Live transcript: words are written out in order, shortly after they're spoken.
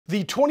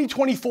The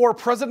 2024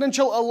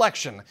 presidential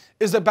election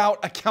is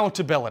about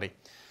accountability.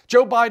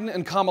 Joe Biden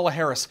and Kamala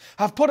Harris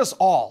have put us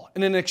all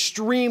in an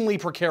extremely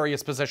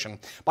precarious position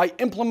by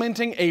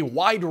implementing a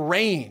wide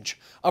range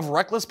of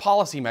reckless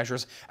policy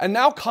measures, and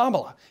now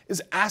Kamala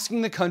is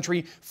asking the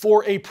country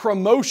for a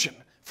promotion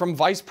from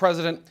vice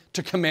president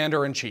to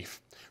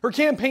commander-in-chief. Her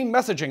campaign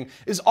messaging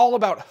is all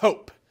about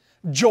hope,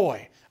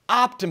 joy,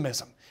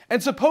 optimism,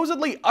 and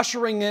supposedly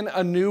ushering in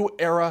a new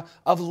era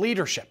of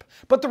leadership.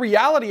 But the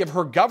reality of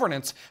her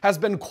governance has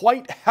been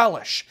quite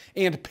hellish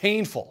and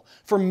painful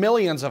for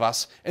millions of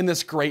us in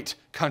this great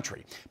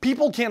country.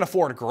 People can't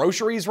afford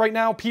groceries right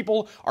now.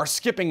 People are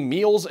skipping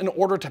meals in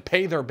order to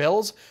pay their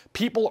bills.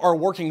 People are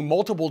working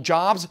multiple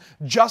jobs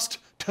just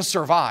to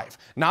survive.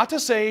 Not to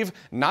save,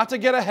 not to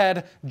get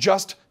ahead,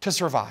 just to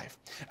survive.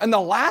 And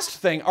the last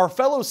thing our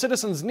fellow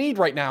citizens need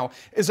right now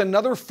is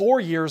another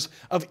 4 years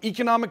of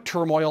economic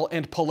turmoil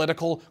and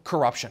political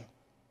corruption.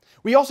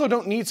 We also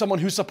don't need someone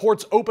who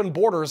supports open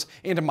borders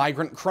and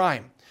migrant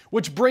crime.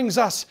 Which brings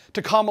us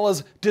to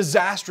Kamala's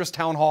disastrous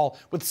town hall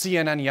with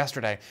CNN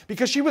yesterday,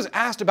 because she was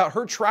asked about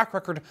her track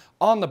record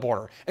on the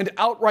border and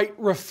outright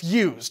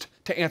refused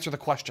to answer the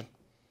question.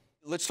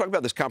 Let's talk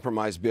about this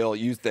compromise bill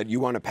that you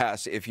want to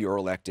pass if you're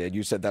elected.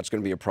 You said that's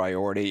going to be a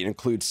priority. It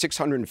includes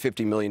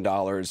 $650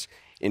 million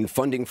in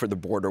funding for the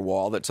border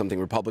wall. That's something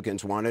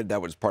Republicans wanted.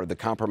 That was part of the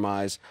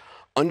compromise.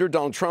 Under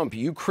Donald Trump,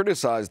 you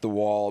criticized the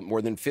wall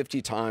more than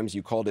 50 times.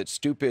 You called it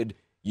stupid,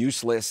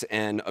 useless,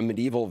 and a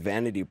medieval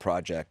vanity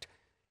project.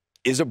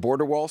 Is a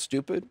border wall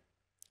stupid?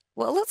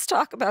 Well, let's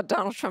talk about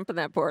Donald Trump and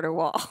that border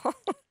wall.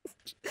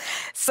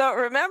 So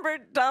remember,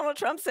 Donald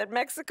Trump said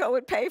Mexico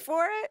would pay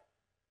for it?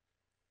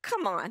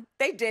 Come on,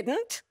 they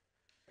didn't.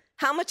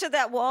 How much of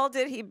that wall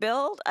did he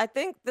build? I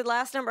think the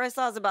last number I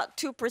saw is about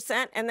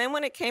 2%. And then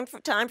when it came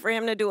time for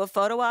him to do a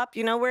photo op,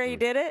 you know where he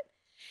did it?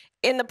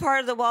 In the part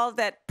of the wall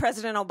that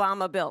President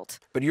Obama built.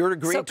 But you're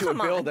agreeing to a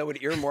bill that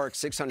would earmark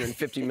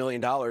 $650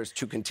 million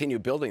to continue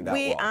building that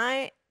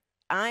wall.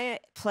 I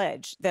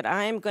pledge that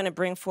I am going to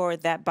bring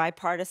forward that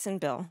bipartisan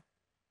bill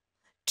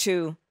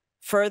to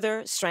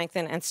further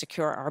strengthen and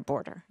secure our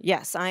border.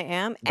 Yes, I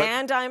am.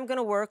 And I'm going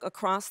to work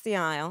across the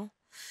aisle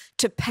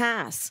to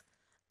pass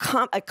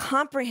a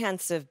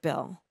comprehensive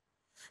bill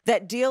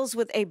that deals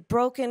with a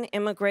broken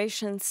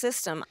immigration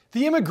system.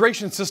 The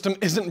immigration system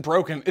isn't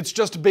broken, it's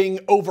just being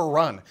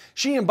overrun.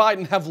 She and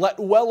Biden have let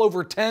well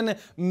over 10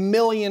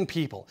 million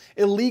people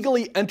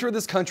illegally enter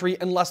this country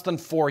in less than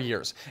 4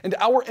 years. And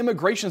our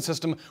immigration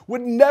system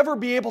would never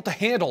be able to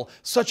handle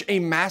such a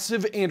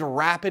massive and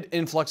rapid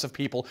influx of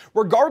people,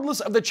 regardless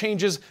of the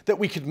changes that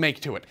we could make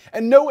to it.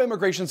 And no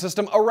immigration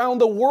system around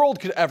the world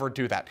could ever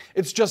do that.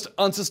 It's just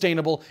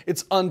unsustainable,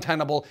 it's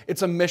untenable,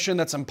 it's a mission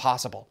that's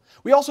impossible.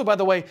 We also, by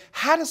the way,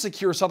 had a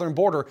secure southern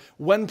border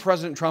when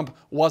President Trump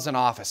was in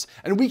office.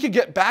 And we could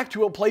get back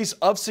to a place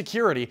of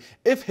security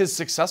if his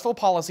successful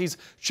policies,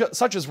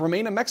 such as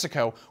Remain in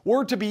Mexico,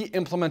 were to be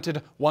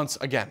implemented once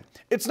again.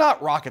 It's not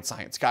rocket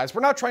science, guys.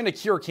 We're not trying to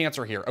cure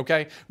cancer here,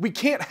 okay? We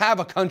can't have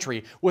a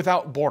country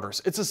without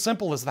borders. It's as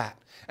simple as that.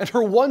 And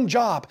her one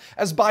job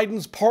as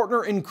Biden's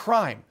partner in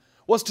crime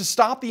was to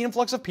stop the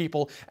influx of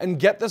people and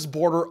get this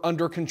border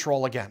under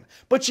control again.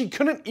 But she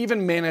couldn't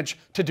even manage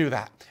to do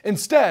that.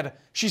 Instead,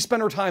 she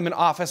spent her time in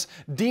office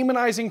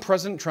demonizing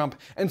President Trump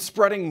and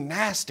spreading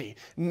nasty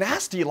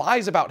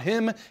lies about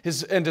him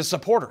and his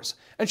supporters.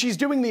 And she's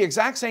doing the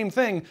exact same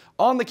thing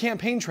on the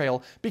campaign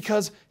trail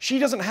because she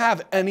doesn't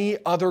have any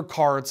other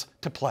cards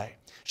to play.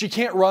 She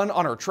can't run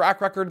on her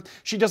track record.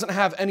 She doesn't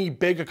have any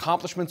big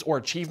accomplishments or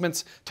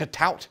achievements to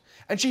tout.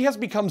 And she has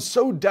become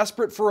so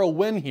desperate for a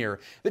win here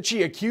that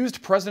she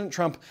accused President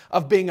Trump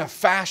of being a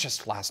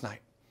fascist last night.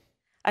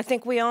 I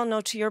think we all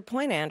know, to your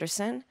point,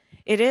 Anderson,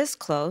 it is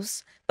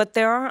close, but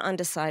there are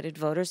undecided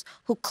voters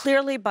who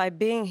clearly, by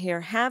being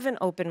here, have an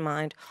open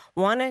mind,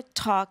 want to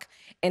talk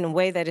in a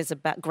way that is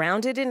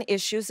grounded in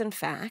issues and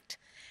fact.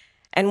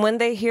 And when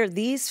they hear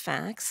these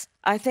facts,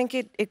 I think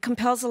it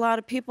compels a lot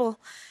of people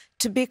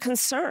to be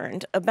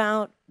concerned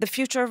about the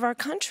future of our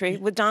country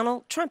with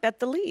Donald Trump at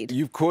the lead.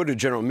 You've quoted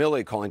General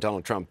Milley calling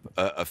Donald Trump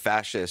a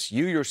fascist.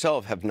 You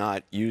yourself have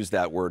not used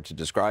that word to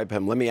describe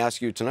him. Let me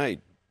ask you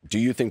tonight, do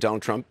you think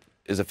Donald Trump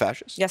is a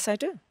fascist? Yes, I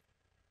do.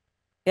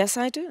 Yes,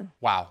 I do.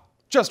 Wow.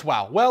 Just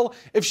wow. Well,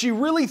 if she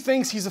really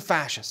thinks he's a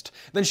fascist,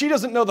 then she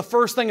doesn't know the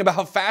first thing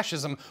about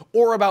fascism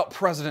or about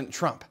President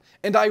Trump.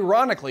 And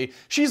ironically,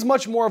 she's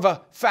much more of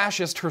a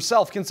fascist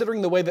herself,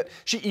 considering the way that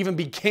she even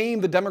became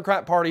the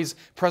Democrat Party's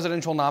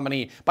presidential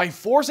nominee by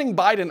forcing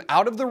Biden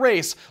out of the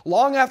race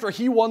long after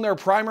he won their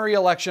primary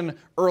election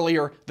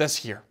earlier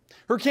this year.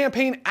 Her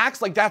campaign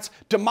acts like that's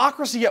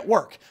democracy at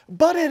work,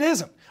 but it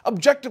isn't.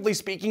 Objectively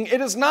speaking,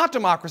 it is not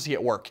democracy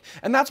at work,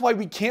 and that's why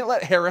we can't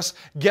let Harris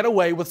get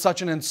away with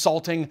such an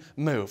insulting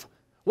move.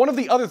 One of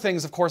the other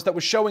things, of course, that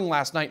was showing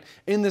last night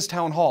in this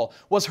town hall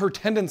was her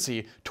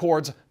tendency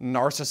towards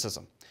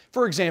narcissism.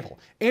 For example,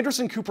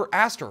 Anderson Cooper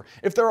asked her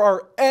if there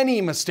are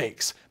any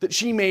mistakes that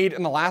she made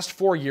in the last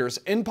 4 years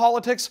in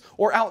politics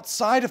or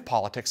outside of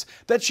politics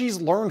that she's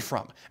learned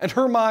from, and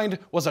her mind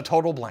was a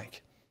total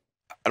blank.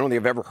 I don't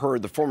think I've ever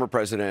heard the former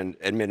president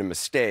admit a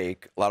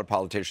mistake. A lot of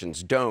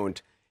politicians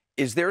don't.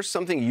 Is there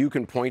something you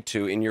can point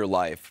to in your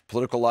life,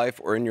 political life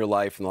or in your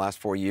life in the last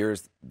 4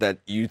 years, that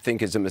you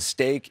think is a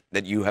mistake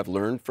that you have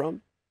learned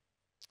from?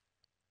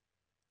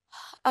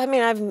 I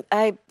mean,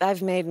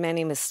 I've made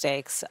many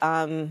mistakes,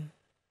 and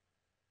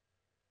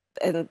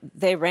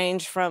they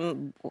range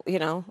from, you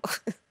know,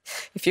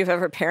 if you've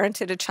ever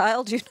parented a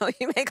child, you know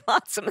you make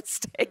lots of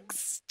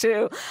mistakes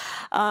too.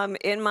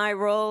 In my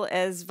role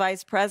as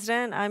vice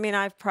president, I mean,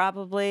 I've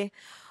probably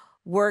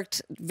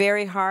worked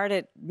very hard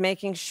at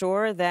making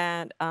sure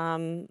that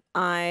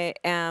I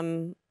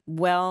am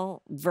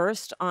well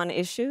versed on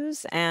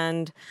issues,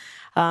 and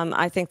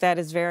I think that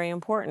is very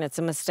important. It's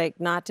a mistake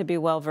not to be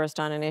well versed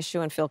on an issue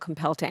and feel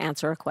compelled to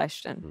answer a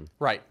question.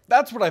 Right.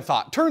 That's what I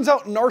thought. Turns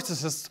out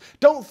narcissists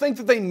don't think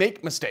that they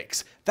make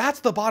mistakes. That's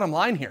the bottom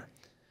line here.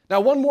 Now,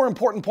 one more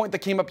important point that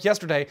came up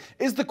yesterday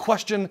is the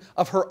question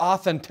of her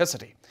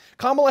authenticity.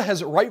 Kamala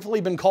has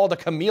rightfully been called a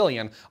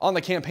chameleon on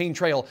the campaign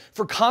trail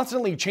for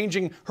constantly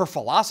changing her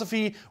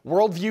philosophy,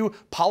 worldview,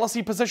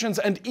 policy positions,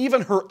 and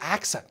even her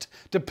accent,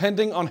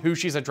 depending on who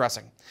she's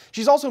addressing.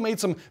 She's also made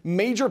some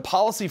major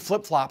policy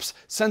flip-flops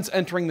since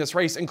entering this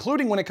race,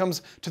 including when it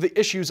comes to the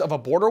issues of a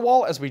border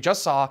wall, as we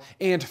just saw,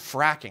 and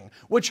fracking,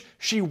 which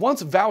she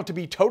once vowed to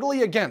be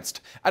totally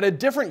against at a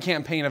different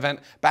campaign event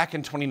back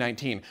in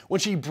 2019, when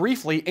she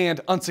briefly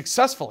and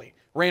unsuccessfully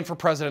ran for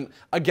president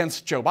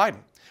against Joe Biden.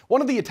 One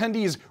of the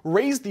attendees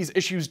raised these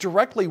issues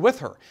directly with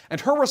her,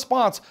 and her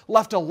response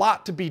left a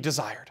lot to be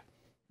desired.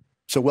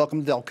 So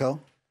welcome to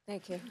Delco.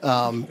 Thank you.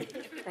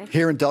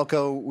 Here in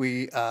Delco,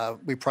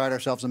 we pride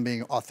ourselves on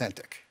being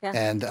authentic,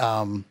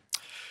 and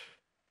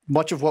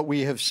much of what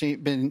we have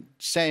seen,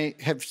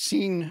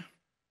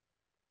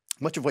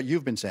 much of what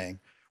you've been saying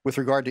with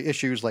regard to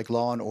issues like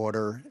law and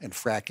order and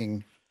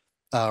fracking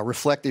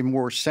reflect a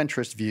more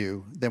centrist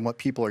view than what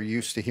people are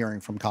used to hearing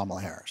from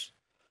Kamala Harris,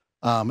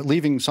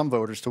 leaving some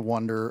voters to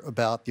wonder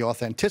about the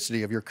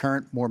authenticity of your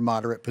current, more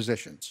moderate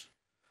positions.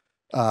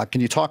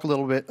 Can you talk a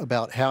little bit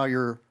about how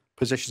your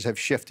positions have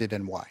shifted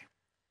and why?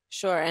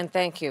 Sure, and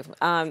thank you.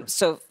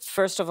 So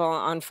first of all,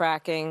 on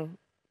fracking,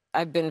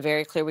 I've been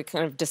very clear. We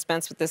kind of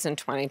dispensed with this in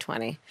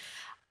 2020.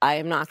 I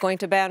am not going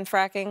to ban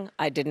fracking.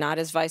 I did not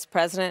as vice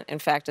president. In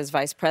fact, as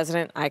vice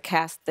president, I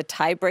cast the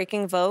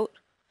tie-breaking vote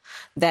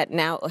that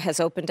now has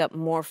opened up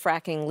more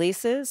fracking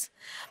leases.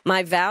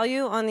 My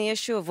value on the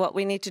issue of what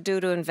we need to do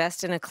to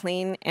invest in a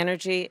clean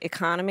energy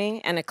economy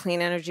and a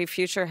clean energy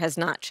future has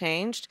not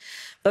changed.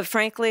 But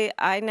frankly,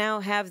 I now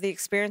have the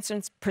experience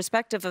and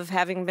perspective of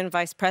having been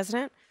vice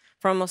president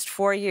for almost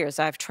 4 years.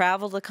 I've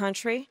traveled the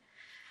country.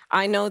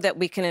 I know that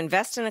we can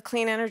invest in a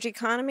clean energy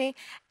economy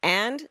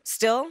and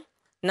still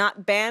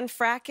not ban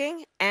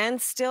fracking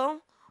and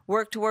still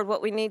work toward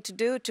what we need to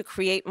do to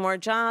create more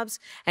jobs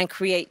and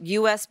create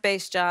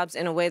U.S.-based jobs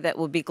in a way that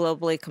will be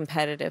globally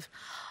competitive.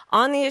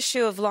 On the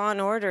issue of law and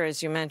order,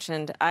 as you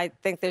mentioned, I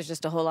think there's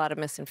just a whole lot of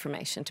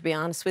misinformation, to be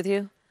honest with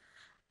you.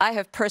 I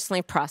have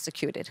personally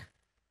prosecuted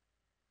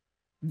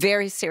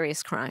very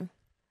serious crime.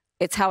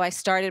 It's how I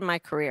started my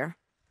career.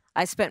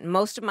 I spent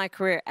most of my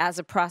career as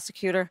a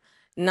prosecutor,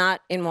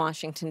 not in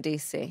Washington,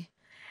 D.C.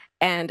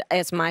 And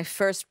as my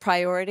first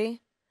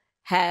priority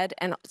had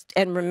and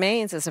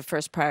remains as a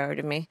first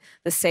priority to me,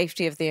 the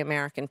safety of the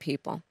American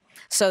people.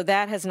 So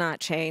that has not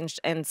changed.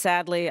 And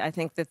sadly, I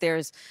think that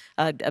there's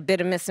a bit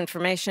of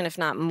misinformation, if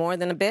not more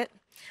than a bit.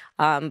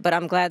 But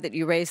I'm glad that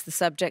you raised the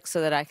subject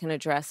so that I can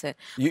address it.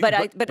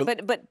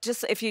 But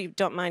just, if you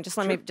don't mind, just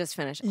let me just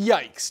finish.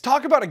 Yikes.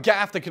 Talk about a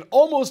gaffe that can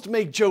almost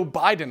make Joe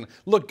Biden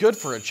look good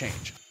for a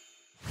change.